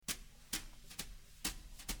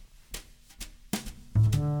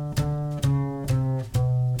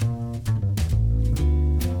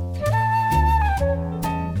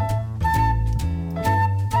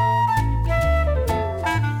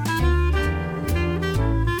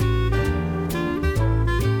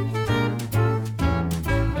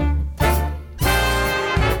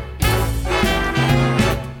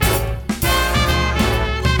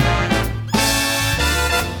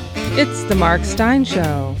The Mark Steyn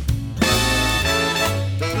Show.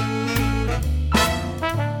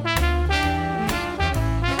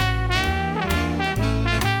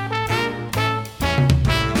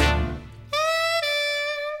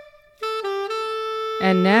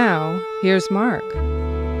 And now, here's Mark.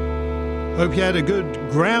 Hope you had a good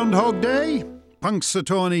Groundhog Day. Punk's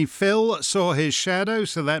attorney Phil saw his shadow,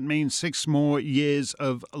 so that means 6 more years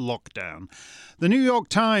of lockdown. The New York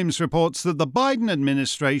Times reports that the Biden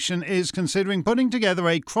administration is considering putting together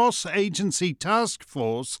a cross-agency task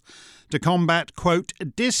force to combat, quote,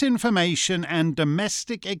 disinformation and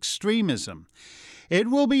domestic extremism. It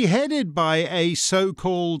will be headed by a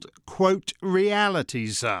so-called, quote, reality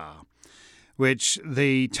czar, which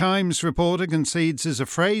the Times reporter concedes is a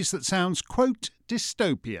phrase that sounds, quote,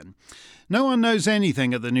 dystopian. No one knows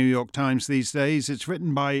anything at the New York Times these days. It's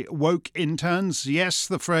written by woke interns. Yes,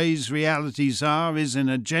 the phrase reality czar is in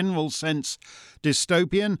a general sense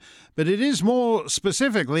dystopian, but it is more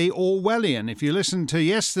specifically Orwellian. If you listen to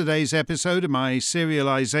yesterday's episode of my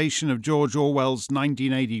serialization of George Orwell's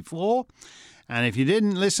 1984, and if you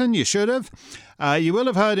didn't listen, you should have, you will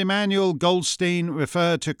have heard Emmanuel Goldstein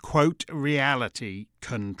refer to, quote, reality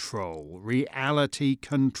control. Reality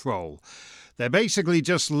control. They're basically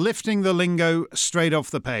just lifting the lingo straight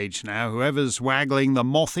off the page now. Whoever's waggling the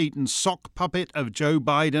moth-eaten sock puppet of Joe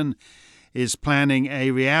Biden is planning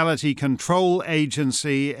a reality control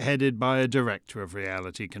agency headed by a director of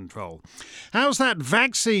reality control. How's that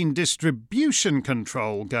vaccine distribution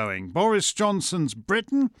control going? Boris Johnson's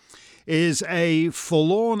Britain is a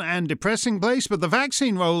forlorn and depressing place, but the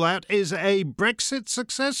vaccine rollout is a Brexit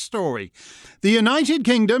success story. The United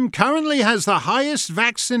Kingdom currently has the highest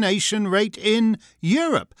vaccination rate in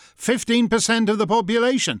Europe, 15% of the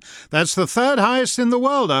population. That's the third highest in the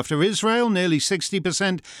world after Israel, nearly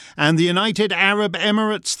 60%, and the United Arab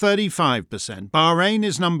Emirates, 35%. Bahrain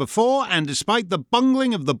is number 4, and despite the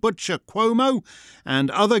bungling of the butcher Cuomo and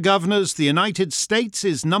other governors, the United States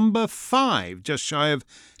is number 5, just shy of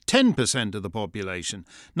 10% of the population.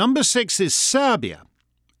 Number 6 is Serbia.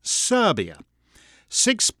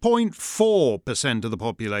 6.4% of the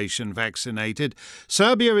population vaccinated.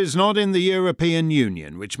 Serbia is not in the European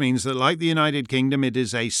Union, which means that, like the United Kingdom, it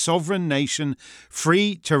is a sovereign nation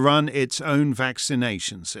free to run its own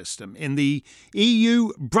vaccination system. In the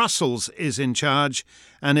EU, Brussels is in charge,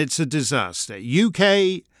 and it's a disaster.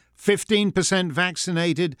 UK, 15%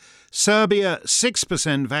 vaccinated. Serbia,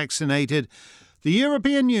 6% vaccinated. The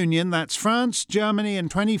European Union, that's France, Germany, and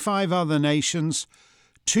 25 other nations,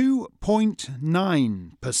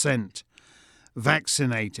 2.9%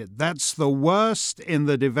 vaccinated. That's the worst in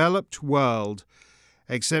the developed world,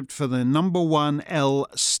 except for the number 1 El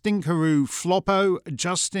Stinkeroo Floppo,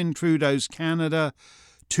 Justin Trudeau's Canada,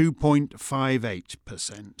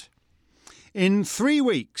 2.58%. In 3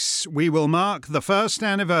 weeks, we will mark the first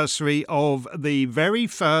anniversary of the very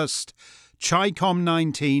first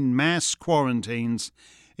CHICOM-19 mass quarantines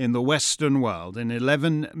in the Western world, in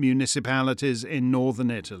 11 municipalities in northern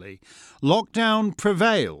Italy. Lockdown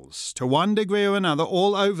prevails to one degree or another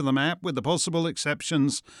all over the map, with the possible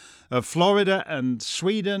exceptions of Florida and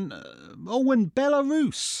Sweden, and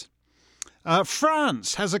Belarus.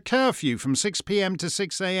 France has a curfew from 6 p.m. to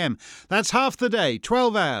 6 a.m. That's half the day,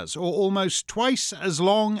 12 hours, or almost twice as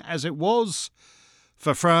long as it was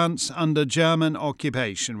for France under German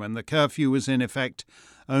occupation, when the curfew was in effect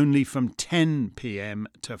only from 10 p.m.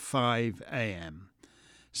 to 5 a.m.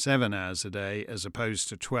 7 hours a day as opposed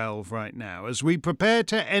to 12 right now. As we prepare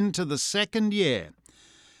to enter the second year,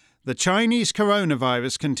 the Chinese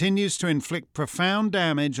coronavirus continues to inflict profound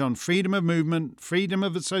damage on freedom of movement, freedom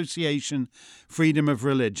of association, freedom of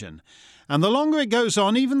religion. And the longer it goes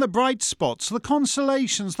on, even the bright spots, the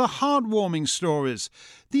consolations, the heartwarming stories,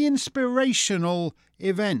 the inspirational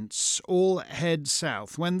events all head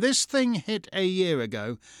south. When this thing hit a year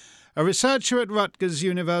ago, a researcher at Rutgers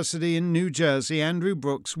University in New Jersey, Andrew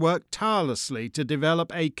Brooks, worked tirelessly to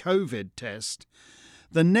develop a COVID test.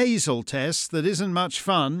 The nasal test that isn't much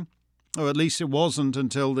fun, or at least it wasn't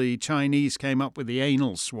until the Chinese came up with the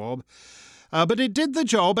anal swab. But it did the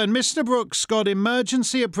job, and Mr. Brooks got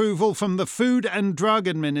emergency approval from the Food and Drug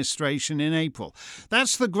Administration in April.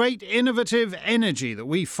 That's the great innovative energy that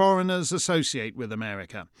we foreigners associate with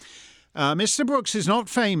America. Mr. Brooks is not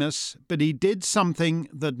famous, but he did something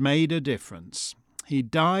that made a difference. He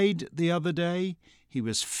died the other day. He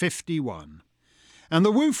was 51. And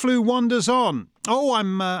the Wu flu wanders on. Oh,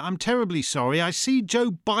 I'm terribly sorry. I see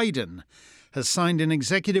Joe Biden has signed an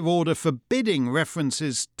executive order forbidding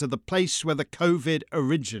references to the place where the COVID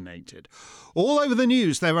originated. All over the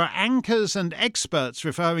news, there are anchors and experts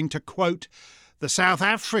referring to, quote, the South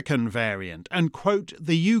African variant, and, quote,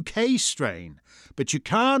 the UK strain. But you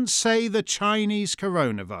can't say the Chinese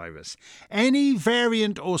coronavirus. Any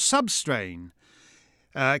variant or substrain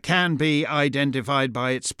can be identified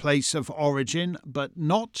by its place of origin, but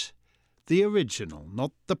not the original,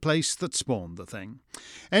 not the place that spawned the thing.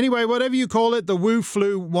 Anyway, whatever you call it, the Wu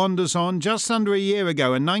flu wanders on. Just under a year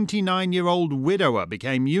ago, a 99-year-old widower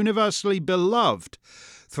became universally beloved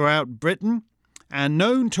throughout Britain and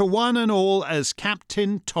known to one and all as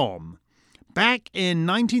Captain Tom. Back in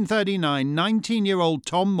 1939, 19-year-old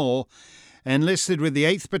Tom Moore enlisted with the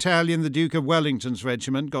 8th Battalion, the Duke of Wellington's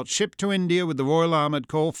regiment, got shipped to India with the Royal Armoured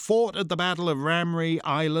Corps, fought at the Battle of Ramree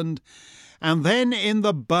Island, and then in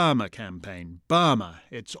the Burma campaign. Burma.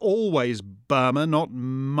 It's always Burma, not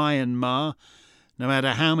Myanmar, no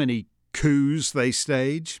matter how many coups they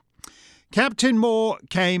stage. Captain Moore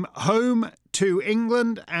came home to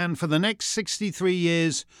England and for the next 63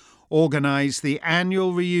 years organised the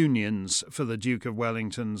annual reunions for the Duke of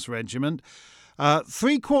Wellington's regiment.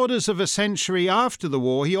 3/4 of a century after the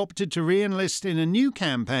war, he opted to re-enlist in a new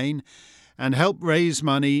campaign and help raise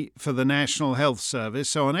money for the National Health Service.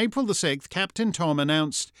 So on April the 6th, Captain Tom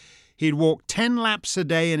announced he'd walk 10 laps a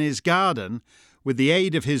day in his garden with the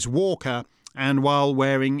aid of his walker and while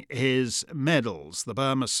wearing his medals, the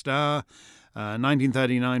Burma Star,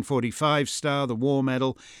 1939-45 Star, the War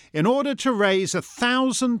Medal, in order to raise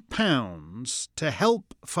 £1,000 to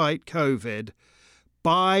help fight COVID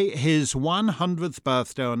by his 100th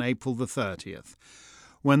birthday on April the 30th.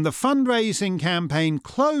 When the fundraising campaign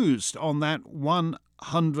closed on that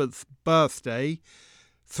 100th birthday,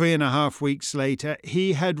 3.5 weeks later,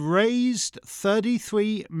 he had raised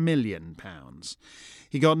 £33 million.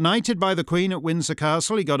 He got knighted by the Queen at Windsor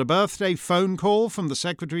Castle. He got a birthday phone call from the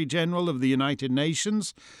Secretary-General of the United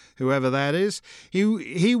Nations, whoever that is.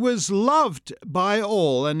 He was loved by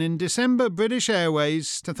all, and in December, British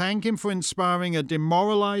Airways, to thank him for inspiring a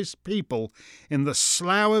demoralised people in the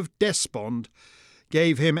Slough of Despond,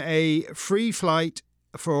 gave him a free flight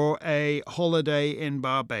for a holiday in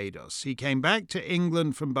Barbados. He came back to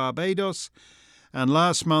England from Barbados and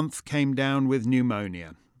last month came down with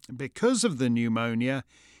pneumonia. Because of the pneumonia,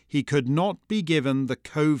 he could not be given the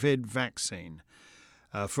COVID vaccine,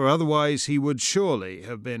 for otherwise he would surely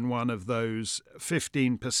have been one of those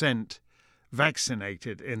 15%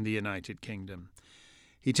 vaccinated in the United Kingdom.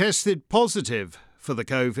 He tested positive for the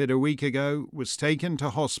COVID a week ago, was taken to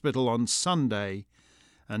hospital on Sunday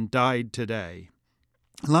and died today.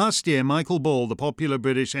 Last year, Michael Ball, the popular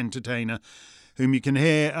British entertainer, whom you can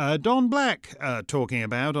hear Don Black talking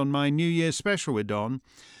about on my New Year special with Don,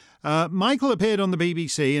 Michael appeared on the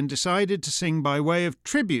BBC and decided to sing by way of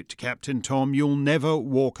tribute to Captain Tom, You'll Never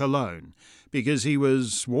Walk Alone, because he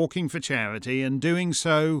was walking for charity and doing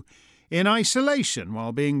so in isolation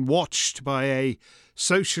while being watched by a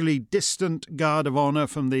socially distant Guard of Honour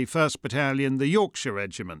from the 1st Battalion, the Yorkshire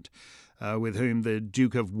Regiment, with whom the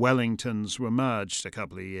Duke of Wellingtons were merged a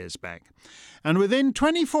couple of years back. And within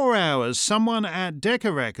 24 hours, someone at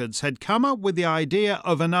Decca Records had come up with the idea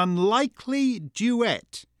of an unlikely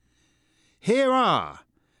duet. Here are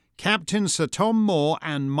Captain Sir Tom Moore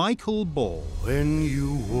and Michael Ball. When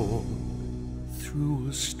you walk through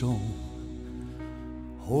a storm,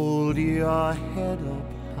 hold your head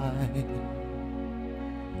up high,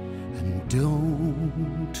 and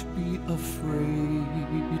don't be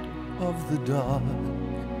afraid of the dark.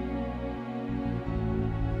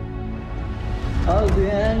 At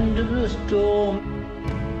the end of the storm,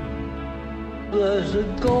 there's a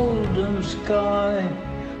golden sky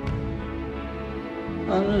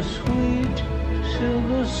and the sweet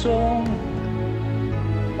silver song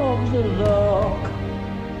of the lark.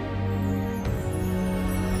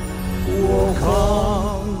 Walk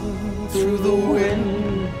on through the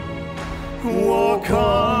wind, Walk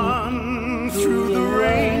on through the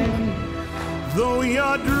rain, though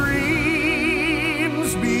your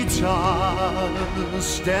dreams be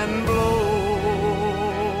tossed and blown.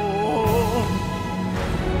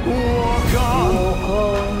 Walk on,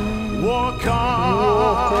 walk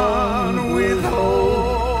on with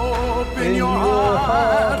hope in your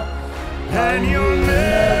heart, and you'll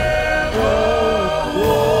never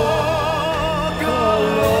walk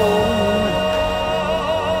alone.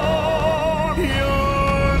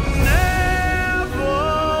 You'll never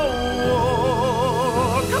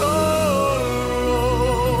walk alone.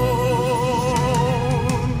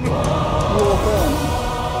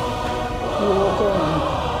 Walk on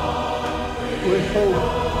with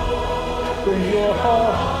hope in your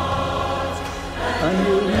heart,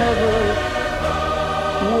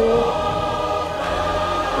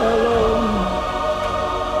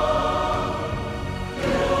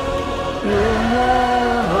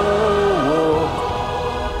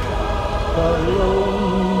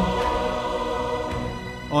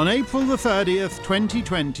 On April the 30th,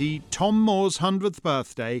 2020, Tom Moore's 100th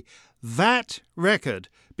birthday, that record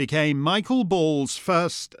became Michael Ball's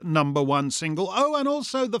first #1 single. Oh, and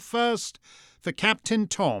also the first for Captain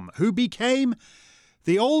Tom, who became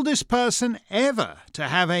the oldest person ever to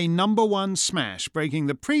have a #1 smash, breaking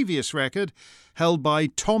the previous record held by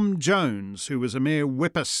Tom Jones, who was a mere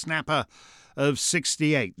whippersnapper of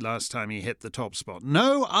 68 last time he hit the top spot.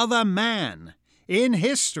 No other man in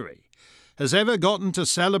history has ever gotten to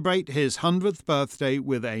celebrate his 100th birthday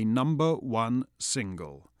with a #1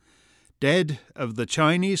 single. Dead of the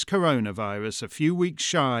Chinese coronavirus a few weeks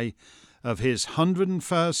shy of his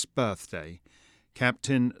 101st birthday,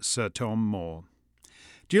 Captain Sir Tom Moore.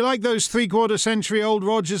 Do you like those three-quarter-century-old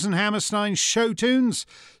Rodgers and Hammerstein show tunes?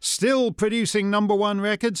 Still producing #1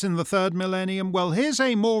 records in the third millennium? Well, here's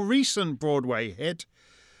a more recent Broadway hit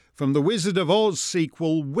from the Wizard of Oz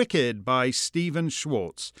sequel, Wicked, by Stephen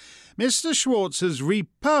Schwartz. Mr. Schwartz has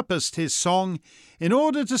repurposed his song in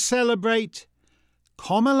order to celebrate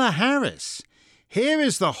Kamala Harris. Here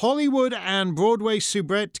is the Hollywood and Broadway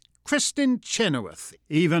soubrette Kristin Chenoweth,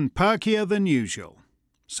 even perkier than usual.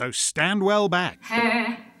 So stand well back.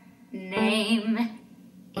 Her name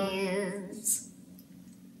is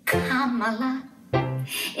Kamala.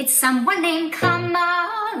 It's someone named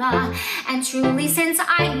Kamala. And truly, since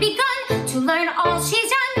I've begun to learn all she's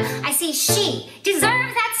done, I see she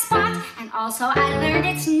deserves that spot. And also I learned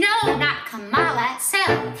it's no, not Kamala. So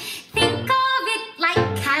think of it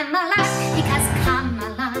like Kamala, because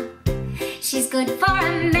Kamala, she's good for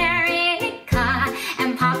America.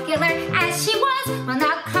 And popular as she was, well,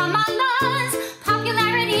 now Kamala's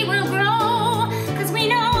popularity will grow, because we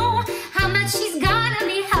know how much she's gonna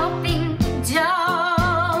be helping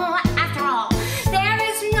Joe. After all, there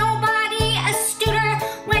is nobody astuter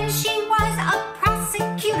when she was a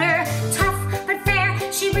prosecutor. Tough but fair,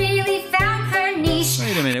 she really found her niche.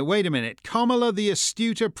 Wait a minute. Kamala the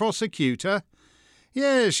astuter prosecutor?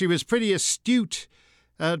 Yeah, she was pretty astute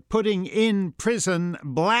at putting in prison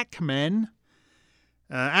black men.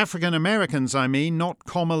 African Americans, I mean, not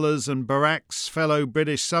Kamala's and Barack's fellow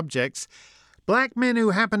British subjects. Black men who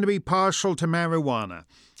happen to be partial to marijuana.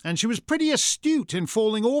 And she was pretty astute in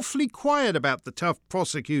falling awfully quiet about the tough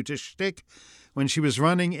prosecutor shtick when she was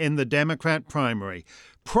running in the Democrat primary.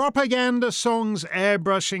 Propaganda songs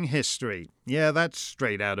airbrushing history. Yeah, that's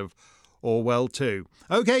straight out of Orwell too.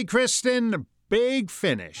 Okay, Kristin, big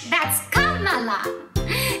finish. That's Kamala.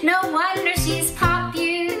 No wonder she's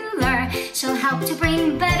popular. She'll help to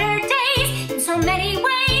bring better days in so many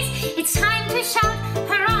ways. It's time to shout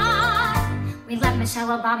hurrah. We love Michelle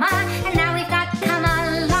Obama, and now we've got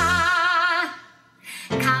Kamala.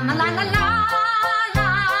 Kamala la la la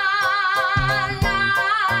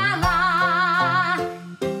la la.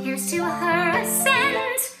 Here's to her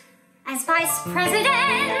ascent as vice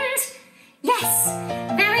president. Yes,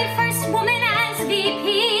 very first woman as VP.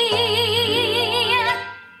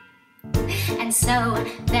 And so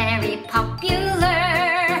very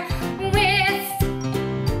popular with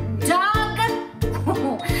Doug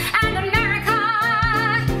and America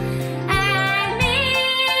and me.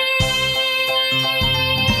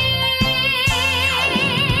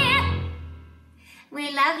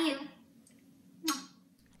 We love you.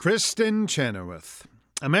 Kristin Chenoweth.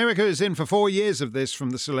 America is in for 4 years of this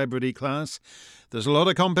from the celebrity class. There's a lot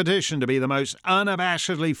of competition to be the most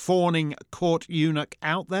unabashedly fawning court eunuch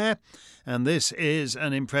out there, and this is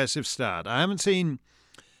an impressive start. I haven't seen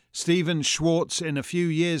Stephen Schwartz in a few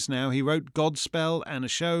years now. He wrote Godspell and a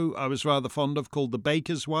show I was rather fond of called The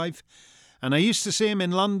Baker's Wife, and I used to see him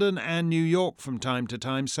in London and New York from time to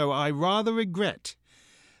time, so I rather regret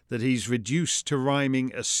that he's reduced to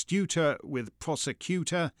rhyming astuter with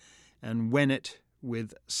prosecutor and Wennet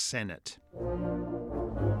with Senate.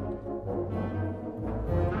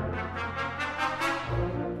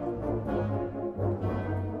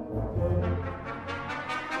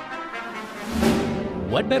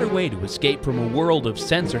 What better way to escape from a world of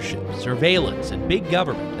censorship, surveillance, and big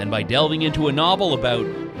government than by delving into a novel about,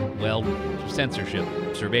 well, censorship,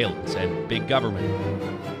 surveillance, and big government?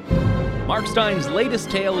 Mark Stein's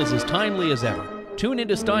latest tale is as timely as ever. Tune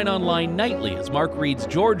into Stein Online nightly as Mark reads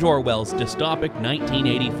George Orwell's dystopic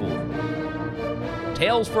 1984.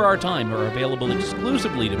 Tales for Our Time are available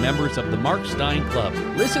exclusively to members of the Mark Stein Club.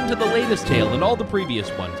 Listen to the latest tale and all the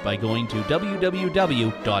previous ones by going to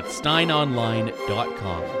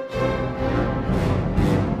www.steinonline.com.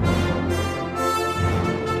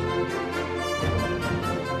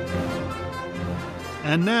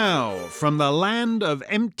 And now, from the land of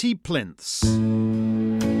empty plinths,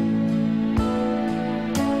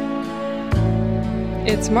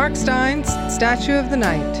 It's Mark Stein's Statue of the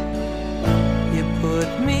Night. You put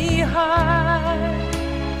put me high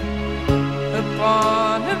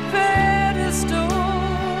upon a pedestal,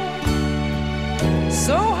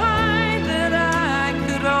 so high that I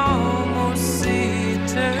could almost see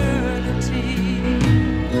eternity.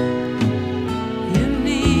 You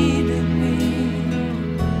needed me.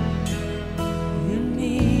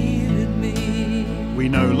 We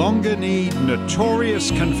no longer need notorious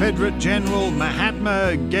Confederate General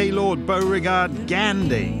Mahatma Gaylord Beauregard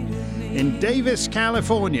Gandhi. In Davis,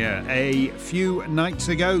 California, a few nights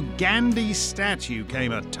ago, Gandhi's statue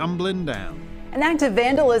came a-tumbling down. An act of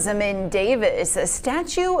vandalism in Davis, a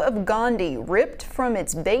statue of Gandhi ripped from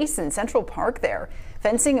its base in Central Park there.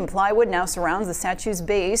 Fencing and plywood now surrounds the statue's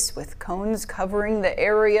base, with cones covering the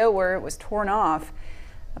area where it was torn off.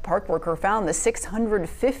 A park worker found the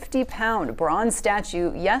 650-pound bronze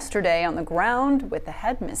statue yesterday on the ground with the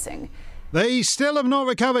head missing. They still have not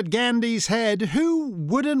recovered Gandhi's head. Who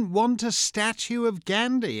wouldn't want a statue of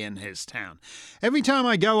Gandhi in his town? Every time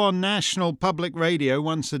I go on national public radio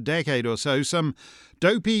once a decade or so, some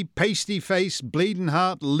dopey, pasty-faced,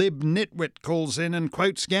 bleeding-heart lib nitwit calls in and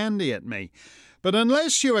quotes Gandhi at me. But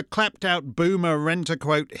unless you're a clapped-out boomer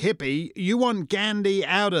rent-a-quote hippie, you want Gandhi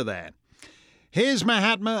out of there. Here's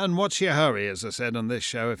Mahatma and what's your hurry, as I said on this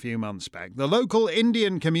show a few months back. The local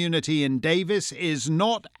Indian community in Davis is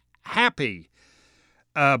not happy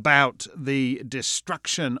about the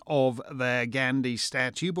destruction of their Gandhi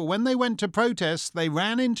statue, but when they went to protest, they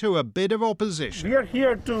ran into a bit of opposition. We are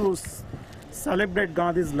here to celebrate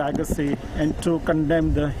Gandhi's legacy and to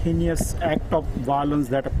condemn the heinous act of violence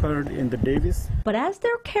that occurred in the Davis. But as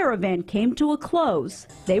their caravan came to a close,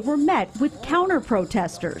 they were met with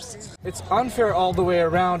counter-protesters. It's unfair all the way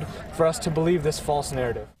around for us to believe this false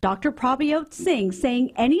narrative. Dr. Prabhyot Singh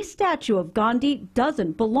saying any statue of Gandhi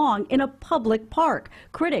doesn't belong in a public park.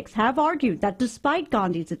 Critics have argued that despite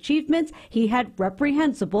Gandhi's achievements, he had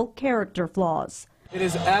reprehensible character flaws. It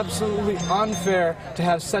is absolutely unfair to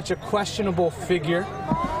have such a questionable figure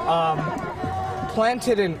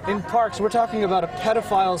planted in parks. We're talking about a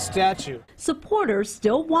pedophile statue. Supporters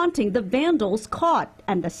still wanting the vandals caught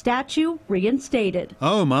and the statue reinstated.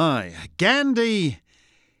 Oh my. Gandhi,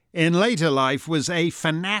 in later life, was a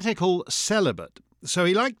fanatical celibate. So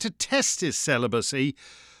he liked to test his celibacy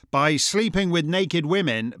by sleeping with naked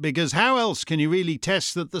women, because how else can you really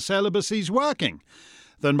test that the celibacy's working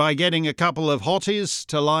than by getting a couple of hotties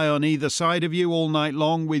to lie on either side of you all night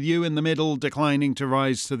long, with you in the middle declining to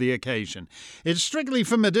rise to the occasion. It's strictly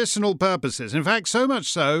for medicinal purposes. In fact, so much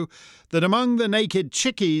so that among the naked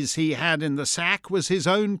chickies he had in the sack was his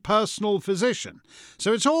own personal physician.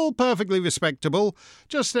 So it's all perfectly respectable.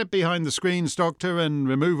 Just step behind the screens, doctor, and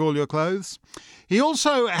remove all your clothes. He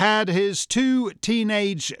also had his 2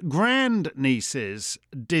 teenage grandnieces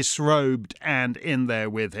disrobed and in there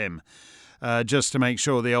with him. Just to make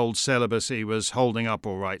sure the old celibacy was holding up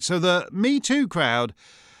all right. So the Me Too crowd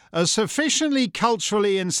are sufficiently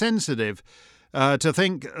culturally insensitive to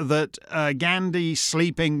think that Gandhi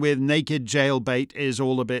sleeping with naked jailbait is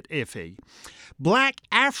all a bit iffy. Black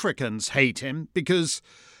Africans hate him because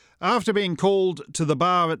after being called to the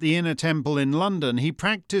bar at the Inner Temple in London, he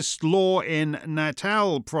practiced law in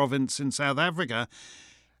Natal province in South Africa.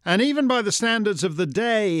 And even by the standards of the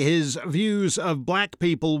day, his views of black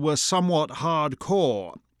people were somewhat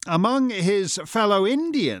hardcore. Among his fellow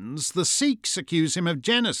Indians, the Sikhs accuse him of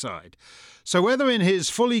genocide. So whether in his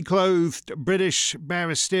fully clothed British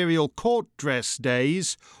barristerial court dress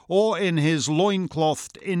days or in his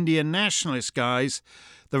loinclothed Indian nationalist guise,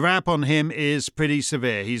 the rap on him is pretty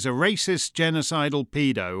severe. He's a racist, genocidal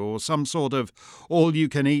pedo, or some sort of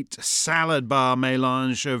all-you-can-eat salad bar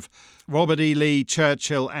melange of Robert E. Lee,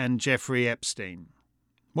 Churchill, and Jeffrey Epstein.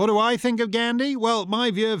 What do I think of Gandhi? Well, my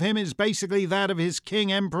view of him is basically that of his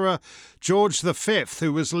King Emperor George V,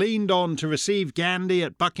 who was leaned on to receive Gandhi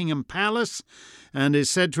at Buckingham Palace and is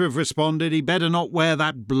said to have responded, he better not wear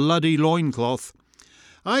that bloody loincloth.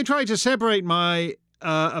 I try to separate my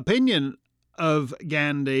opinion of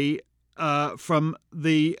Gandhi from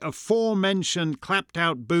the aforementioned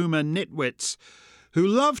clapped-out boomer nitwits who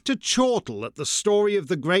love to chortle at the story of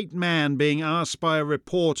the great man being asked by a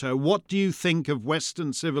reporter, "What do you think of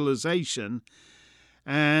Western civilization?"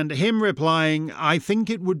 and him replying, "I think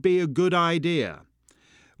it would be a good idea,"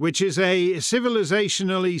 which is a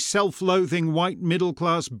civilizationally self-loathing white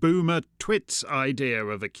middle-class boomer twit's idea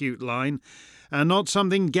of a cute line, and not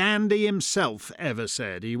something Gandhi himself ever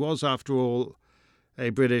said. He was, after all, a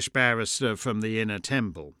British barrister from the Inner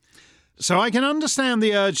Temple. So I can understand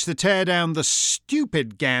the urge to tear down the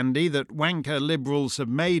stupid Gandhi that wanker liberals have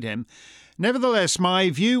made him. Nevertheless, my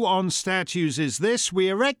view on statues is this: we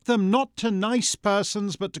erect them not to nice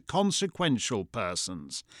persons, but to consequential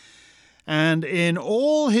persons. And in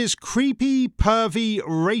all his creepy, pervy,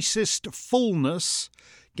 racist fullness,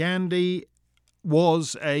 Gandhi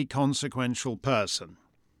was a consequential person.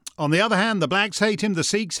 On the other hand, the blacks hate him, the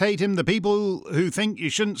Sikhs hate him, the people who think you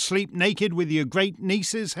shouldn't sleep naked with your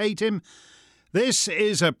great-nieces hate him. This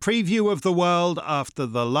is a preview of the world after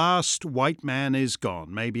the last white man is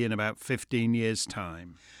gone, maybe in about 15 years'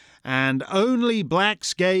 time. And only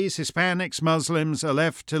blacks, gays, Hispanics, Muslims are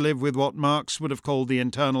left to live with what Marx would have called the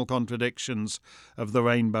internal contradictions of the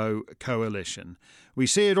Rainbow Coalition. We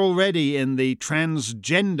see it already in the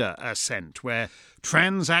transgender ascent, where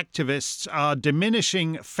trans activists are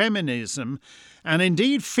diminishing feminism and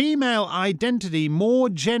indeed female identity more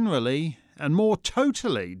generally and more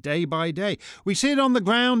totally day by day. We see it on the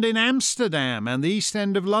ground in Amsterdam and the East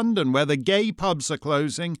End of London, where the gay pubs are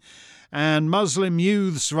closing and Muslim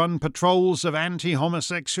youths run patrols of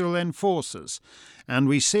anti-homosexual enforcers. And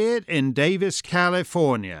we see it in Davis,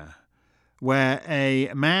 California, where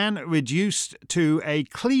a man reduced to a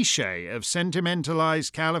cliché of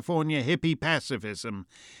sentimentalized California hippie pacifism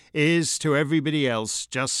is, to everybody else,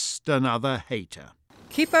 just another hater.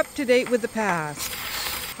 Keep up to date with the past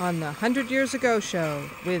on the 100 Years Ago show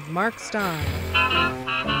with Mark Stein.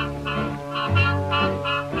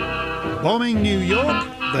 Bombing New York,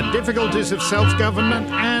 the difficulties of self-government,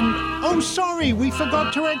 and, oh sorry, we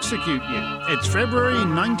forgot to execute you. It's February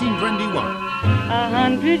 1921.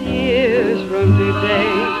 100 years from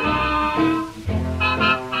today.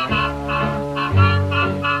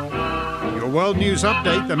 World News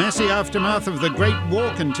Update: the messy aftermath of the Great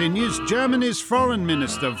War continues. Germany's Foreign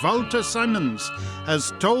Minister Walter Simons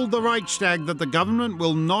has told the Reichstag that the government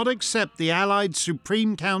will not accept the Allied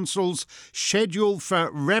Supreme Council's schedule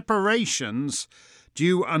for reparations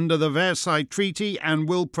due under the Versailles Treaty and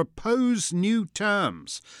will propose new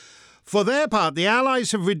terms. For their part, the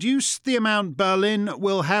Allies have reduced the amount Berlin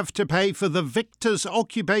will have to pay for the victors'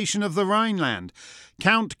 occupation of the Rhineland.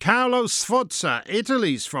 Count Carlo Sforza,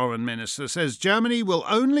 Italy's foreign minister, says Germany will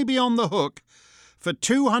only be on the hook for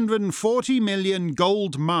 240 million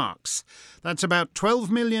gold marks. That's about £12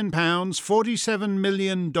 million, $47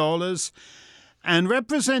 million, and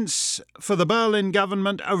represents for the Berlin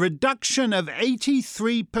government a reduction of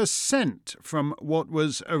 83% from what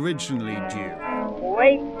was originally due.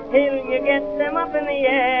 Wait till you get them up in the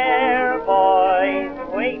air, boys.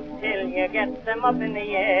 Wait till you get them up in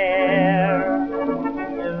the air.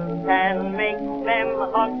 You can make them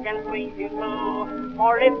hug and squeeze you too,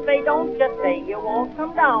 or if they don't, just say you won't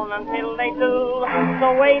come down until they do.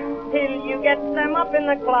 So wait till you get them up in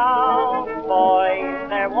the clouds, boys.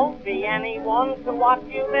 There won't be anyone to watch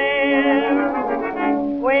you there.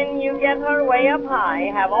 When you get her way up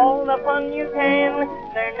high, have all the fun you can.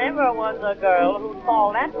 There never was a girl who'd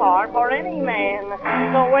fall that far for any man.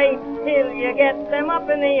 So wait till you get them up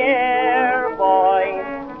in the air, boys.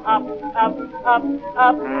 Up, up, up,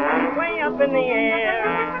 up, way up in the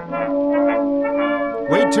air.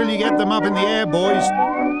 Wait till you get them up in the air, boys.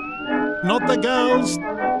 Not the girls,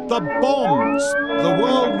 the bombs. The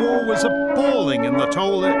World War was appalling in the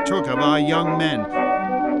toll it took of our young men.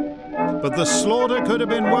 But the slaughter could have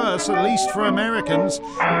been worse, at least for Americans.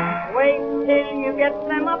 Wait till you get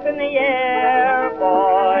them up in the air,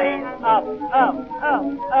 boys. Up, up, up,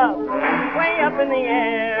 up, way up in the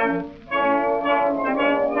air.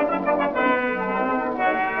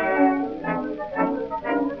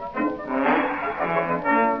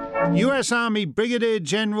 U.S. Army Brigadier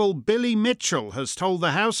General Billy Mitchell has told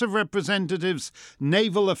the House of Representatives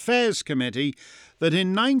Naval Affairs Committee that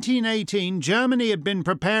in 1918 Germany had been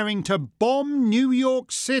preparing to bomb New York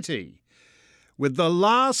City with the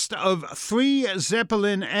last of 3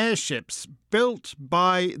 Zeppelin airships built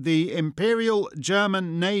by the Imperial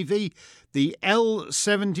German Navy, the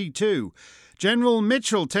L-72. General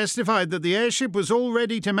Mitchell testified that the airship was all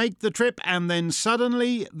ready to make the trip, and then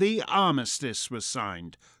suddenly the armistice was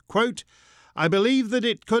signed. Quote, "I believe that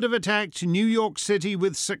it could have attacked New York City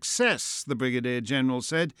with success," the Brigadier General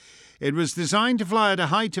said. "It was designed to fly at a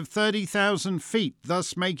height of 30,000 feet,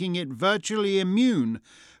 thus making it virtually immune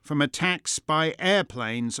from attacks by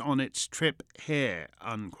airplanes on its trip here,"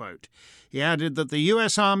 unquote. He added that the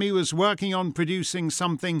U.S. Army was working on producing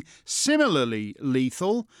something similarly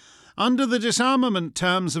lethal. Under the disarmament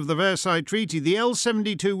terms of the Versailles Treaty, the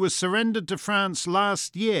L-72 was surrendered to France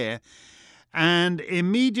last year and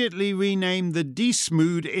immediately renamed the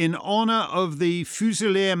Dixmude in honor of the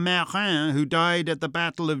Fusilier Marin who died at the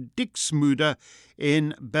Battle of Dixmude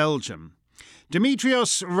in Belgium.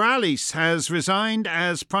 Dimitrios Rallis has resigned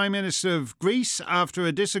as Prime Minister of Greece after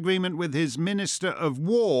a disagreement with his Minister of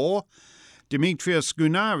War, Dimitrios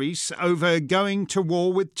Gounaris, over going to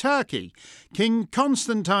war with Turkey. King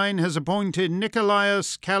Constantine has appointed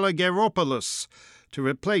Nikolaos Kalogeropoulos to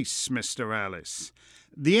replace Mr. Rallis.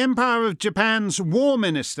 The Empire of Japan's War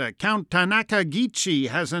Minister, Count Tanaka Gichi,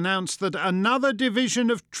 has announced that another division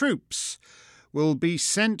of troops will be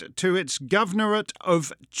sent to its governorate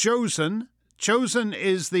of Chosen. Chosen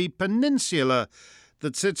is the peninsula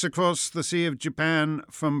that sits across the Sea of Japan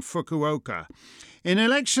from Fukuoka. In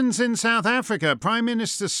elections in South Africa, Prime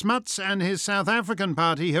Minister Smuts and his South African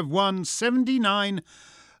party have won 79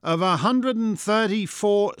 of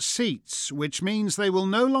 134 seats, which means they will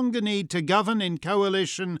no longer need to govern in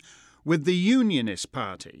coalition with the Unionist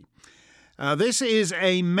Party. This is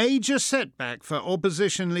a major setback for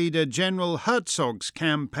opposition leader General Hertzog's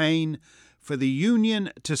campaign for the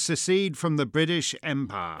Union to secede from the British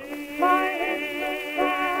Empire.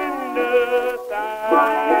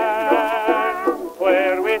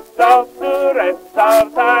 Where we stop to rest our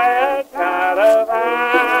tired caravan.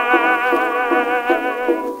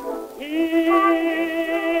 Hindustan,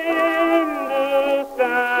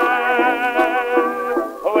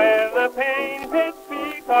 where the painted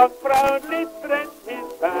peacock proudly spreads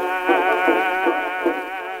his fan.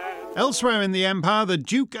 Elsewhere in the empire, the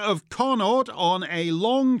Duke of Connaught, on a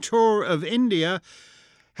long tour of India,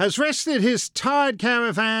 has rested his tired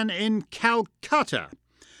caravan in Calcutta,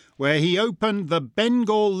 where he opened the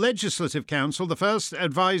Bengal Legislative Council, the first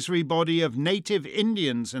advisory body of native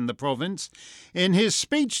Indians in the province. In his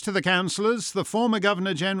speech to the councillors, the former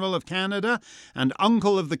Governor-General of Canada and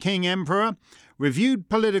uncle of the King Emperor reviewed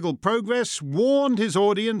political progress, warned his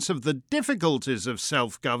audience of the difficulties of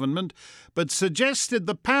self-government, but suggested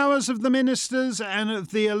the powers of the ministers and of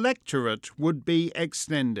the electorate would be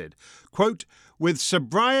extended. Quote, with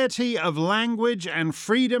sobriety of language and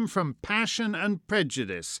freedom from passion and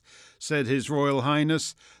prejudice, said His Royal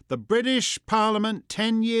Highness, the British Parliament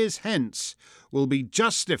 10 years hence will be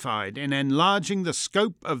justified in enlarging the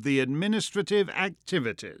scope of the administrative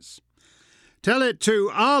activities. Tell it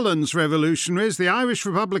to Ireland's revolutionaries, the Irish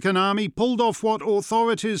Republican Army pulled off what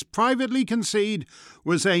authorities privately concede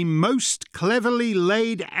was a most cleverly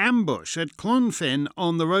laid ambush at Clonfin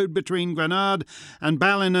on the road between Granard and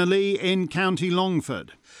Ballinolea in County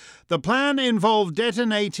Longford. The plan involved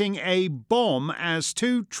detonating a bomb as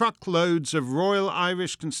 2 truckloads of Royal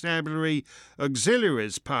Irish Constabulary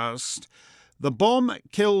auxiliaries passed. The bomb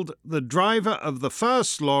killed the driver of the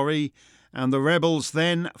first lorry, and the rebels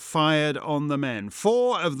then fired on the men.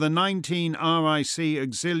 4 of the 19 RIC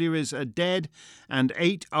auxiliaries are dead and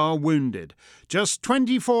 8 are wounded. Just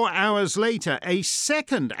 24 hours later, a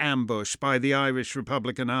second ambush by the Irish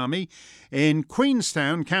Republican Army in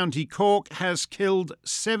Queenstown, County Cork, has killed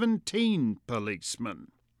 17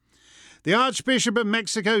 policemen. The Archbishop of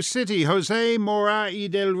Mexico City, José Mora y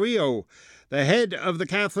del Rio, the head of the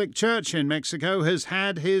Catholic Church in Mexico, has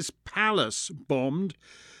had his palace bombed.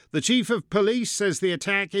 The chief of police says the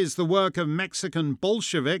attack is the work of Mexican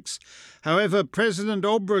Bolsheviks. However, President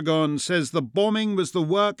Obregón says the bombing was the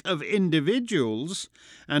work of individuals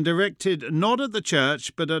and directed not at the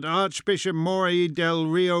church but at Archbishop Mora del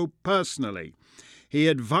Rio personally. He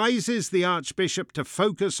advises the Archbishop to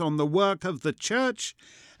focus on the work of the church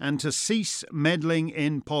and to cease meddling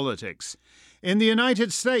in politics. In the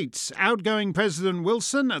United States, outgoing President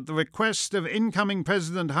Wilson, at the request of incoming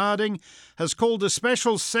President Harding, has called a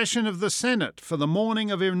special session of the Senate for the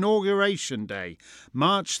morning of Inauguration Day,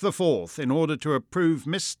 March the 4th, in order to approve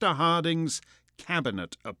Mr. Harding's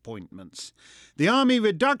cabinet appointments. The Army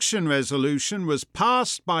Reduction Resolution was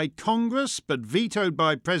passed by Congress but vetoed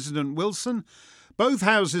by President Wilson. Both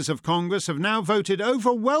houses of Congress have now voted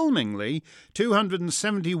overwhelmingly,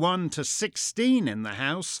 271 to 16 in the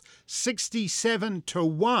House, 67 to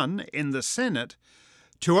 1 in the Senate,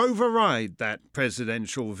 to override that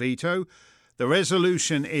presidential veto. The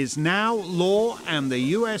resolution is now law, and the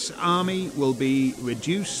U.S. Army will be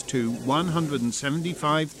reduced to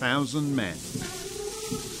 175,000 men.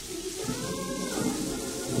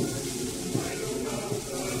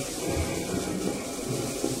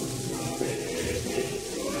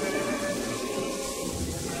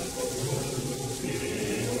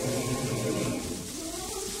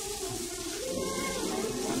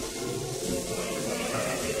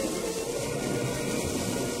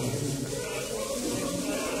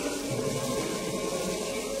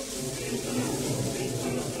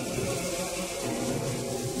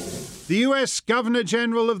 The U.S.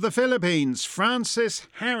 Governor-General of the Philippines, Francis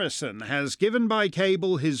Harrison, has given by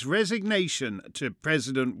cable his resignation to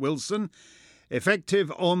President Wilson.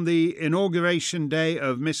 effective on the inauguration day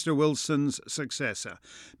of Mr. Wilson's successor.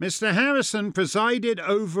 Mr. Harrison presided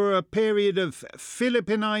over a period of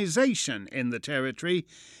Philippinization in the territory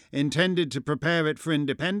intended to prepare it for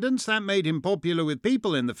independence. That made him popular with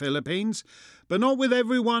people in the Philippines, but not with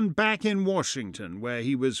everyone back in Washington, where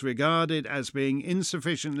he was regarded as being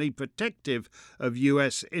insufficiently protective of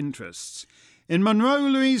U.S. interests. In Monroe,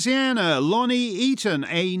 Louisiana, Lonnie Eaton,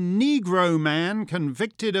 a Negro man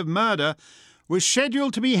convicted of murder, was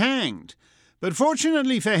scheduled to be hanged. But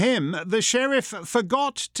fortunately for him, the sheriff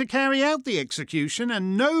forgot to carry out the execution,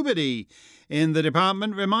 and nobody in the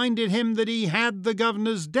department reminded him that he had the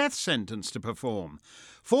governor's death sentence to perform.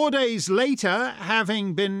 4 days later,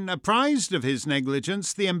 having been apprised of his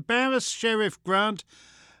negligence, the embarrassed Sheriff Grant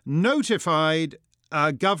notified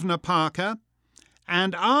Governor Parker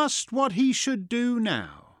and asked what he should do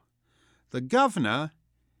now. The governor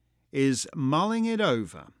is mulling it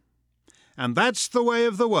over. And that's the way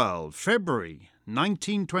of the world, February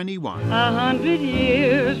 1921. 100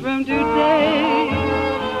 years from today,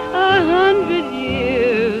 100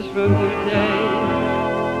 years from today.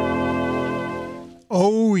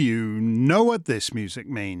 Oh, you know what this music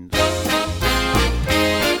means.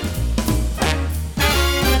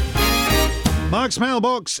 Mark's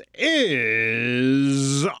Mailbox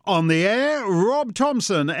is on the air. Rob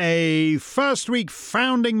Thompson, a first-week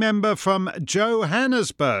founding member from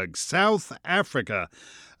Johannesburg, South Africa.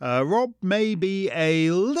 Rob may be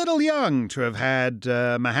a little young to have had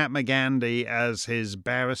Mahatma Gandhi as his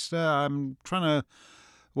barrister. I'm trying to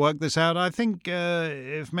work this out. I think,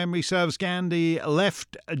 if memory serves, Gandhi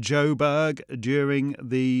left Joburg during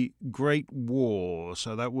the Great War,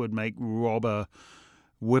 so that would make Rob a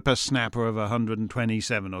whippersnapper of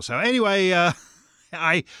 127 or so. Anyway,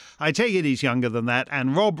 I take it he's younger than that.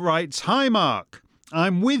 And Rob writes, "Hi, Mark.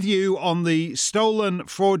 I'm with you on the stolen,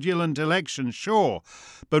 fraudulent election, sure.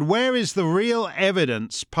 But where is the real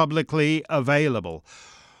evidence publicly available?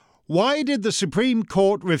 Why did the Supreme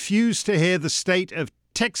Court refuse to hear the state of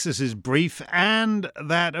Texas's brief and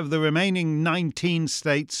that of the remaining 19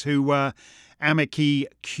 states who were amici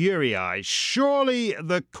curiae? Surely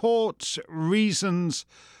the court's reasons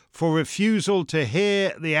for refusal to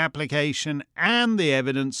hear the application and the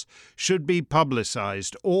evidence should be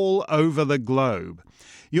publicized all over the globe.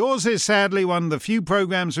 Yours is sadly one of the few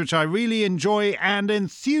programs which I really enjoy and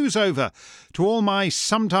enthuse over. To all my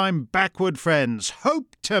sometime backward friends,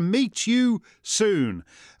 hope to meet you soon."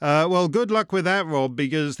 Well, good luck with that, Rob,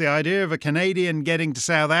 because the idea of a Canadian getting to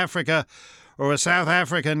South Africa or a South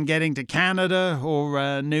African getting to Canada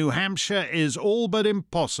or New Hampshire is all but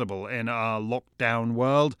impossible in our lockdown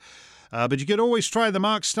world. But you could always try the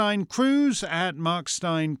Mark Steyn Cruise at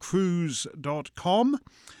marksteincruise.com.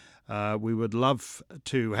 We would love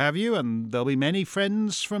to have you, and there'll be many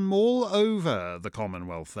friends from all over the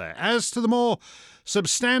Commonwealth there. As to the more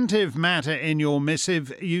substantive matter in your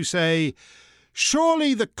missive, you say,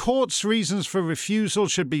 surely the court's reasons for refusal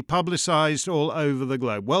should be publicised all over the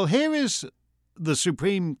globe. Well, here is the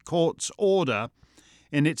Supreme Court's order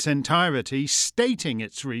in its entirety stating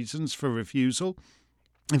its reasons for refusal.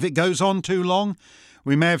 If it goes on too long,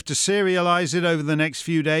 we may have to serialise it over the next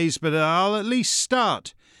few days, but I'll at least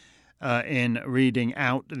start in reading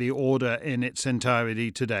out the order in its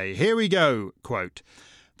entirety today. Here we go, quote,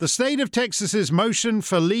 "The state of Texas's motion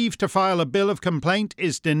for leave to file a bill of complaint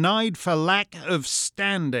is denied for lack of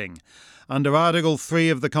standing under Article 3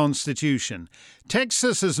 of the Constitution.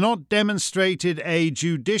 Texas has not demonstrated a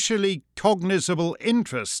judicially cognizable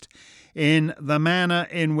interest in the manner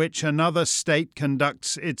in which another state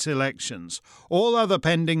conducts its elections. All other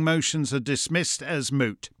pending motions are dismissed as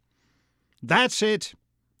moot." That's it.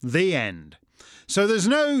 The end. So there's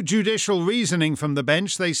no judicial reasoning from the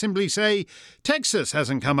bench. They simply say Texas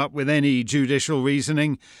hasn't come up with any judicial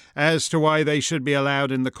reasoning as to why they should be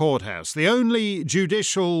allowed in the courthouse. The only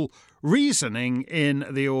judicial reasoning in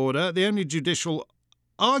the order, the only judicial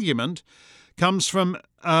argument, comes from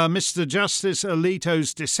Mr. Justice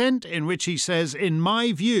Alito's dissent, in which he says, "In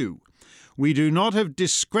my view, we do not have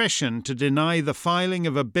discretion to deny the filing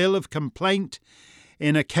of a bill of complaint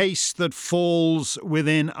in a case that falls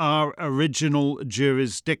within our original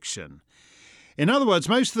jurisdiction." In other words,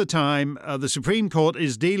 most of the time, the Supreme Court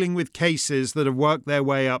is dealing with cases that have worked their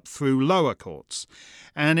way up through lower courts,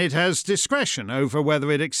 and it has discretion over whether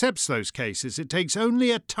it accepts those cases. It takes only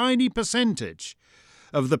a tiny percentage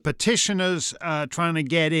of the petitioners trying to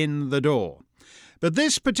get in the door. But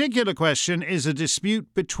this particular question is a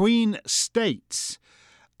dispute between states.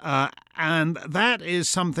 And that is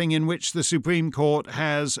something in which the Supreme Court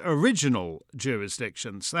has original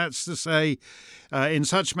jurisdictions. That's to say, in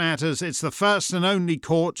such matters, it's the first and only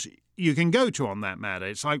court you can go to on that matter.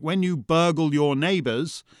 It's like when you burgle your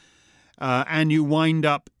neighbours and you wind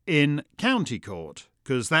up in county court,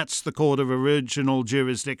 because that's the court of original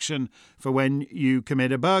jurisdiction for when you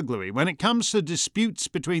commit a burglary. When it comes to disputes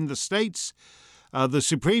between the states, the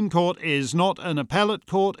Supreme Court is not an appellate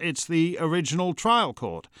court, it's the original trial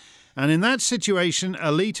court. And in that situation,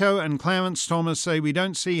 Alito and Clarence Thomas say we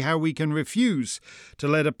don't see how we can refuse to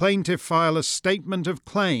let a plaintiff file a statement of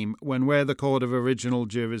claim when we're the court of original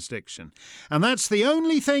jurisdiction. And that's the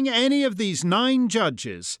only thing any of these 9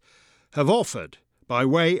 judges have offered by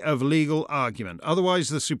way of legal argument. Otherwise,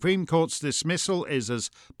 the Supreme Court's dismissal is as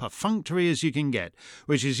perfunctory as you can get,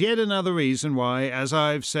 which is yet another reason why, as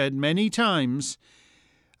I've said many times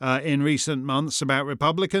in recent months about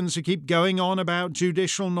Republicans who keep going on about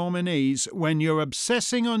judicial nominees, when you're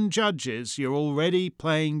obsessing on judges, you're already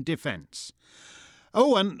playing defense.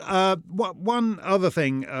 Oh, and one other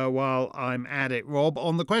thing while I'm at it, Rob,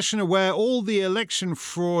 on the question of where all the election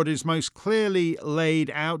fraud is most clearly laid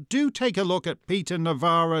out, do take a look at Peter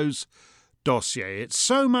Navarro's dossier. It's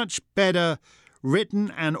so much better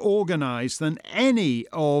written and organized than any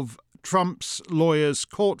of Trump's lawyers'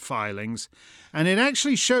 court filings, and it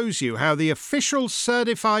actually shows you how the official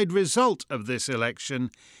certified result of this election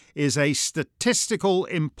is a statistical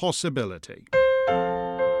impossibility.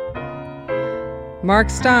 Mark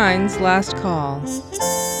Stein's last call.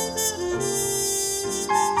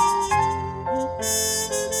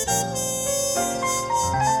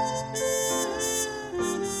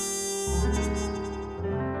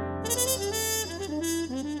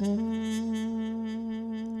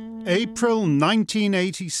 April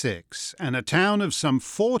 1986, and a town of some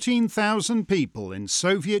 14,000 people in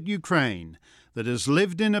Soviet Ukraine that has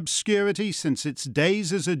lived in obscurity since its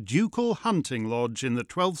days as a ducal hunting lodge in the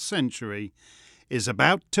 12th century is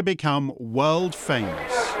about to become world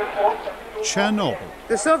famous. Chernobyl.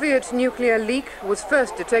 The Soviet nuclear leak was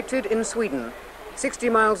first detected in Sweden. 60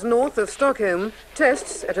 miles north of Stockholm,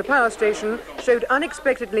 tests at a power station showed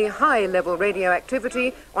unexpectedly high-level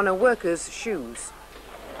radioactivity on a worker's shoes.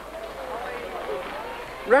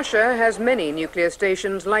 Russia has many nuclear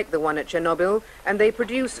stations like the one at Chernobyl, and they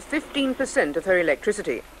produce 15% of her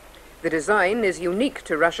electricity. The design is unique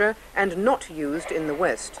to Russia and not used in the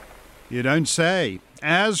West. You don't say.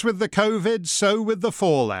 As with the COVID, so with the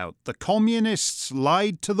fallout. The communists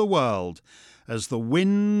lied to the world as the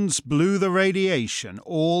winds blew the radiation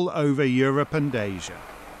all over Europe and Asia.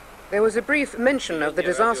 There was a brief mention of the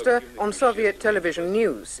disaster on Soviet television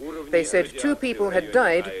news. They said 2 people had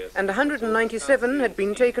died and 197 had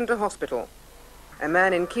been taken to hospital. A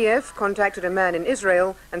man in Kiev contacted a man in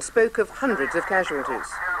Israel and spoke of hundreds of casualties.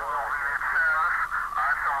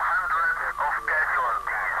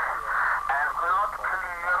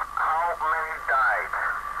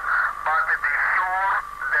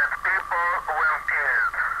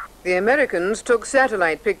 The Americans took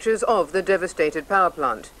satellite pictures of the devastated power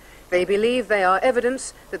plant. They believe they are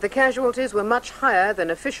evidence that the casualties were much higher than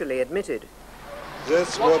officially admitted.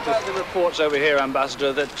 What about the reports over here,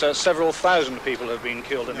 Ambassador, that several thousand people have been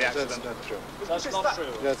killed in the accident? That's not true. That's not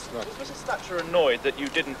true? That's not. Was Mrs. Thatcher annoyed that you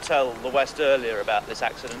didn't tell the West earlier about this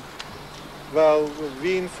accident? Well,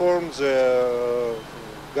 we informed the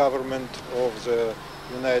government of the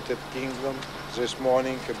United Kingdom this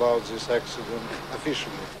morning about this accident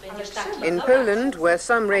officially. In Poland, where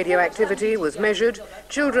some radioactivity was measured,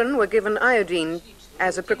 children were given iodine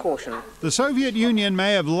as a precaution. The Soviet Union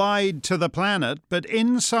may have lied to the planet, but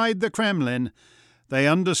inside the Kremlin, they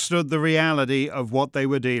understood the reality of what they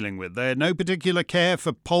were dealing with. They had no particular care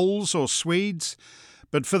for Poles or Swedes,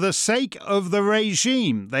 but for the sake of the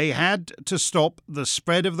regime, they had to stop the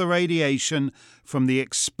spread of the radiation from the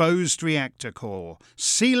exposed reactor core,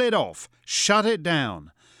 seal it off, shut it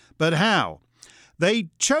down. But how? They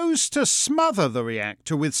chose to smother the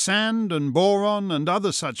reactor with sand and boron and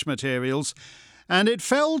other such materials, and it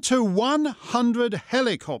fell to 100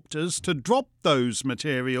 helicopters to drop those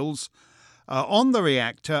materials on the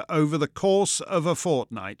reactor over the course of a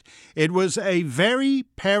fortnight. It was a very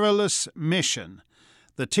perilous mission.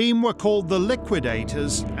 The team were called the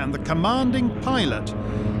Liquidators, and the commanding pilot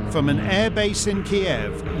from an airbase in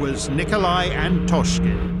Kiev was Nikolai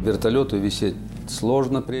Antoshkin.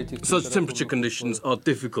 Such temperature conditions are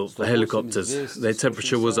difficult for helicopters. Their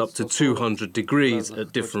temperature was up to 200 degrees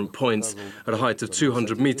at different points at a height of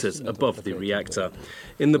 200 meters above the reactor.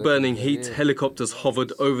 In the burning heat, helicopters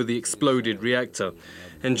hovered over the exploded reactor.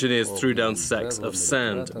 Engineers threw down sacks of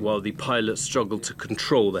sand while the pilots struggled to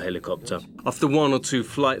control the helicopter. After 1 or 2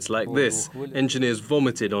 flights like this, engineers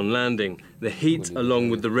vomited on landing. The heat, along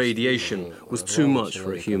with the radiation, was too much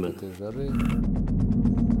for a human.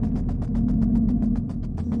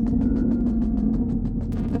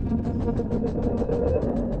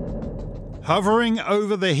 Hovering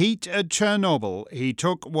over the heat at Chernobyl, he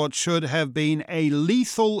took what should have been a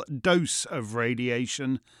lethal dose of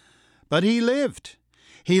radiation, but he lived.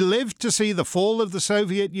 He lived to see the fall of the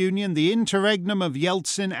Soviet Union, the interregnum of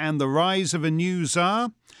Yeltsin, and the rise of a new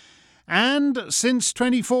Tsar. And since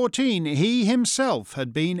 2014, he himself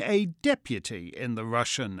had been a deputy in the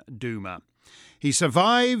Russian Duma. He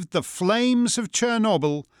survived the flames of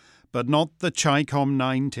Chernobyl, but not the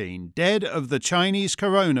Chi-Com-19, dead of the Chinese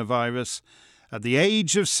coronavirus at the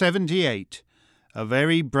age of 78. A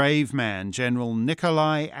very brave man, General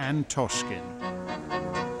Nikolai Antoshkin.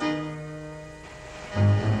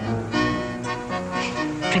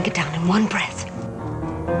 Drink it down in one breath.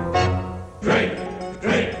 Drink,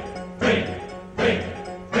 drink, drink, drink,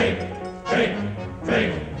 drink, drink,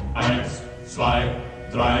 drink. 1, 2,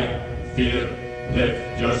 3, 4.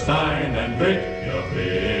 Lift your stein and drink your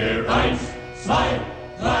beer. 1, 2, 3,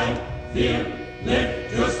 4.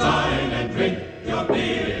 Lift your stein and drink your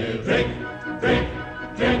beer. Drink, drink,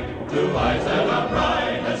 drink. 2 eyes that are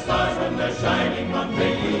bright as stars from the shining on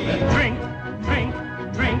drink. And drink, drink,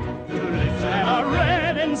 drink. 2 lips that are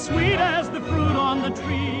red and sweet as the fruit on the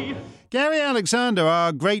tree. Gary Alexander,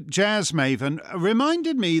 our great jazz maven,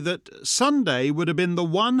 reminded me that Sunday would have been the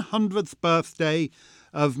 100th birthday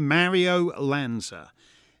of Mario Lanza.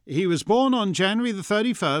 He was born on January the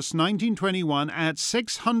 31st, 1921 at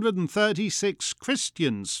 636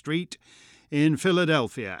 Christian Street in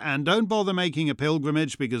Philadelphia. And don't bother making a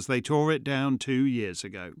pilgrimage because they tore it down 2 years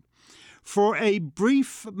ago. For a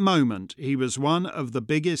brief moment, he was one of the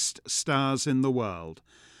biggest stars in the world.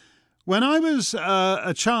 When I was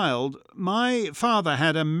a child, my father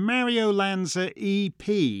had a Mario Lanza EP,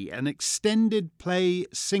 an extended play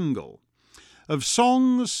single of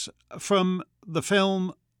songs from the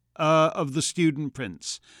film of The Student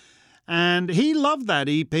Prince. And he loved that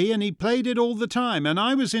EP and he played it all the time. And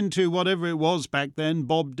I was into whatever it was back then,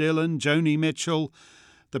 Bob Dylan, Joni Mitchell,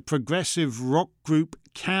 the progressive rock group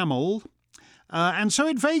Camel. And so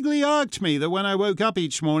it vaguely irked me that when I woke up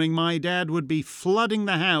each morning, my dad would be flooding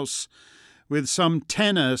the house with some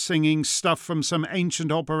tenor singing stuff from some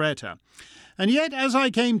ancient operetta. And yet, as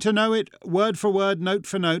I came to know it, word for word, note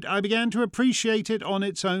for note, I began to appreciate it on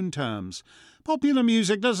its own terms. Popular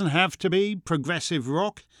music doesn't have to be progressive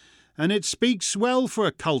rock, and it speaks well for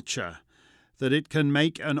a culture that it can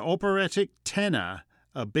make an operatic tenor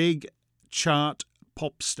a big chart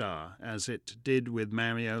pop star, as it did with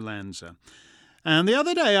Mario Lanza. And the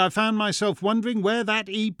other day I found myself wondering where that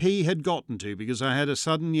EP had gotten to, because I had a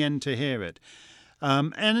sudden yen to hear it.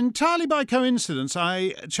 And entirely by coincidence,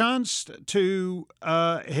 I chanced to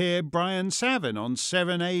hear Brian Savin on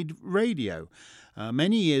Serenade Radio.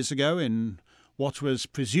 Many years ago, in what was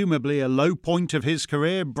presumably a low point of his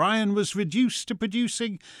career, Brian was reduced to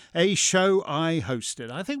producing a show I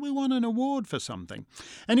hosted. I think we won an award for something.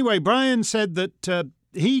 Anyway, Brian said that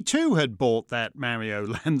he too had bought that Mario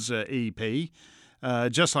Lanza EP,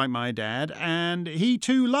 just like my dad, and he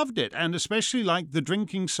too loved it, and especially liked the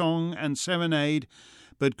drinking song and Serenade,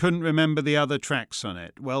 but couldn't remember the other tracks on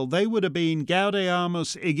it. Well, they would have been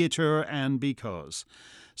Gaudeamus Igitur and Because.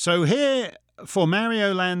 So here, for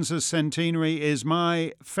Mario Lanza's centenary, is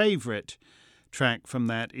my favourite track from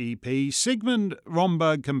that EP. Sigmund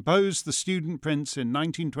Romberg composed The Student Prince in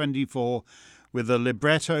 1924 with a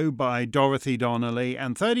libretto by Dorothy Donnelly,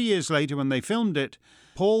 and 30 years later, when they filmed it,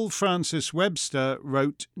 Paul Francis Webster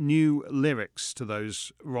wrote new lyrics to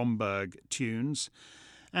those Romberg tunes.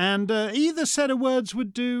 And either set of words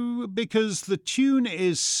would do, because the tune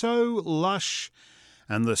is so lush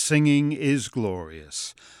and the singing is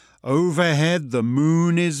glorious. Overhead the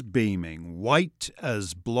moon is beaming, white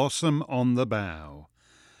as blossom on the bough.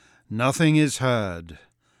 Nothing is heard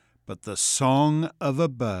but the song of a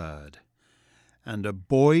bird, and a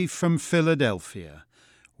boy from Philadelphia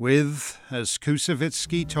with, as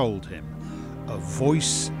Koussevitzky told him, a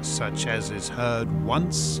voice such as is heard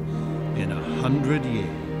once in 100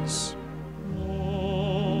 years.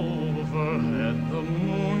 Overhead the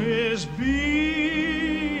moon is beaming,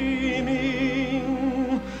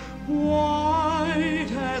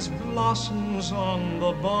 white as blossoms on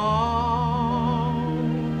the bough.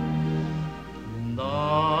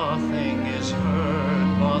 Nothing is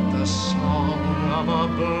heard but the song of a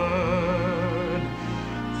bird,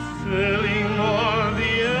 filling all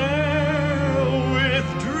the air with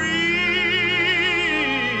dreaming.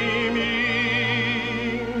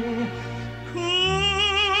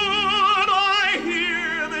 Could I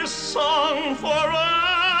hear this song forever,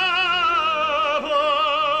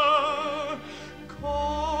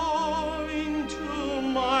 calling to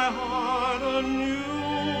my heart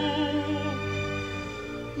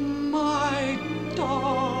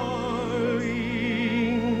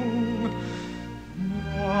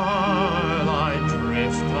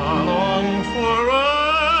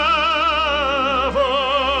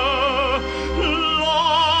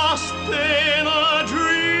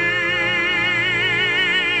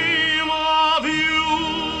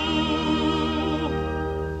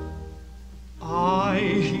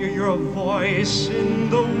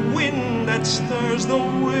that stirs the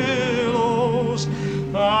willows.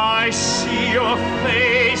 I see your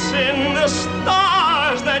face in the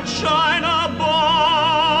stars that shine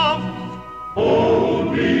above.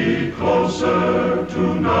 Hold me closer,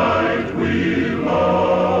 tonight we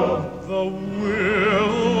love. The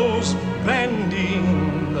willows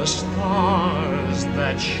bending, the stars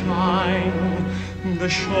that shine, the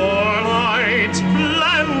shorelights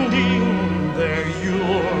blending, they're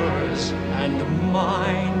yours and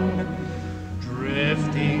mine.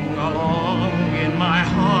 Drifting along in my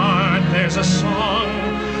heart, there's a song,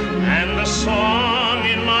 and the song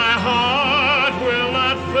in my heart will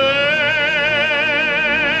not fade.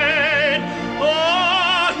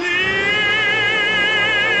 Oh, hear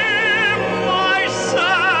my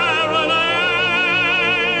serenade,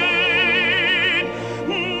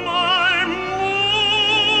 my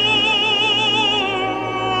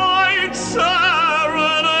moonlight serenade.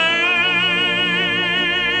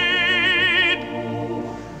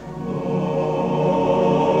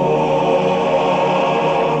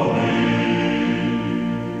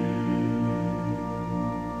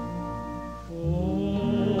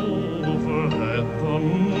 Overhead the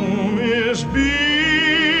moon is beaming,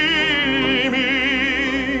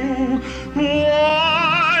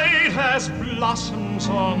 white as blossoms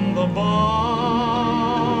on the bough.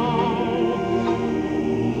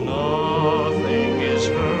 Nothing is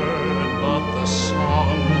heard but the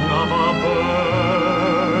song of a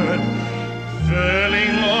bird,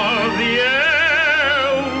 filling all the air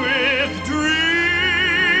with dreaming.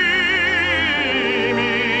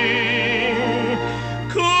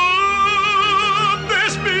 Could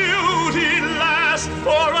this beauty last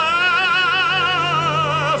forever?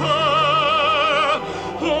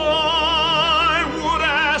 I would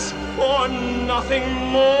ask for nothing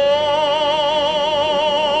more.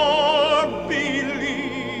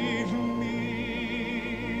 Believe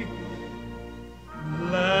me.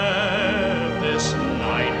 Let this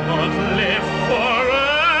night not live forever.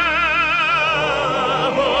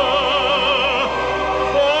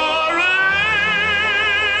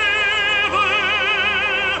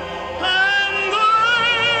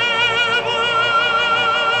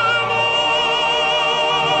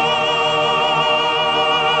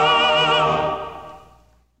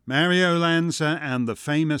 Mario Lanza and the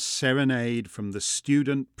famous Serenade from The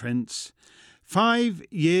Student Prince. 5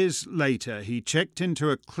 years later, he checked into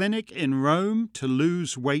a clinic in Rome to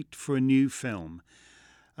lose weight for a new film.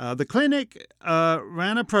 The clinic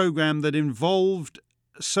ran a program that involved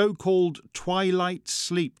so-called twilight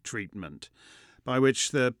sleep treatment, by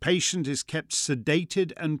which the patient is kept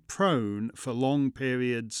sedated and prone for long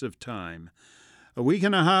periods of time. A week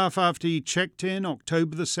and a half after he checked in,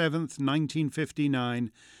 October the 7th,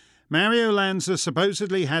 1959, Mario Lanza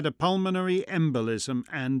supposedly had a pulmonary embolism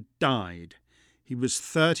and died. He was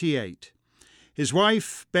 38. His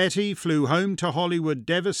wife, Betty, flew home to Hollywood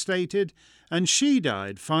devastated, and she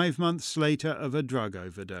died 5 months later of a drug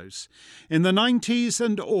overdose. In the 90s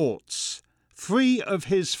and aughts, 3 of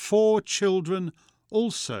his 4 children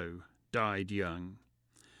also died young.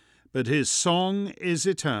 But his song is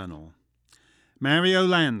eternal. Mario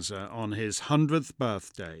Lanza on his 100th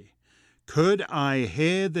birthday. Could I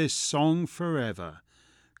hear this song forever,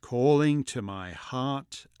 calling to my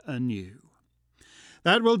heart anew?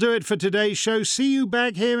 That will do it for today's show. See you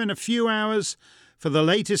back here in a few hours for the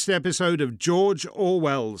latest episode of George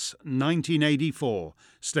Orwell's 1984.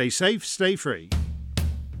 Stay safe, stay free.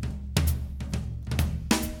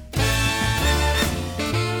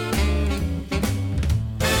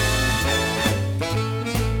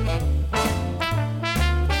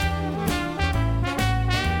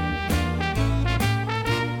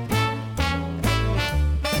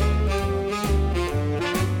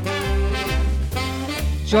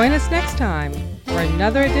 Join us next time for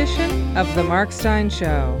another edition of The Mark Steyn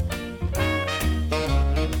Show.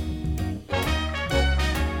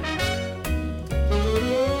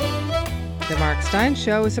 The Mark Steyn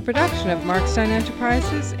Show is a production of Mark Steyn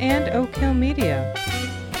Enterprises and Oak Hill Media.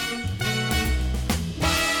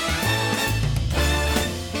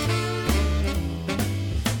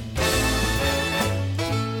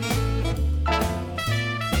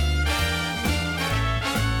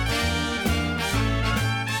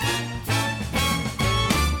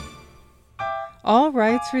 All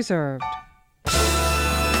rights reserved.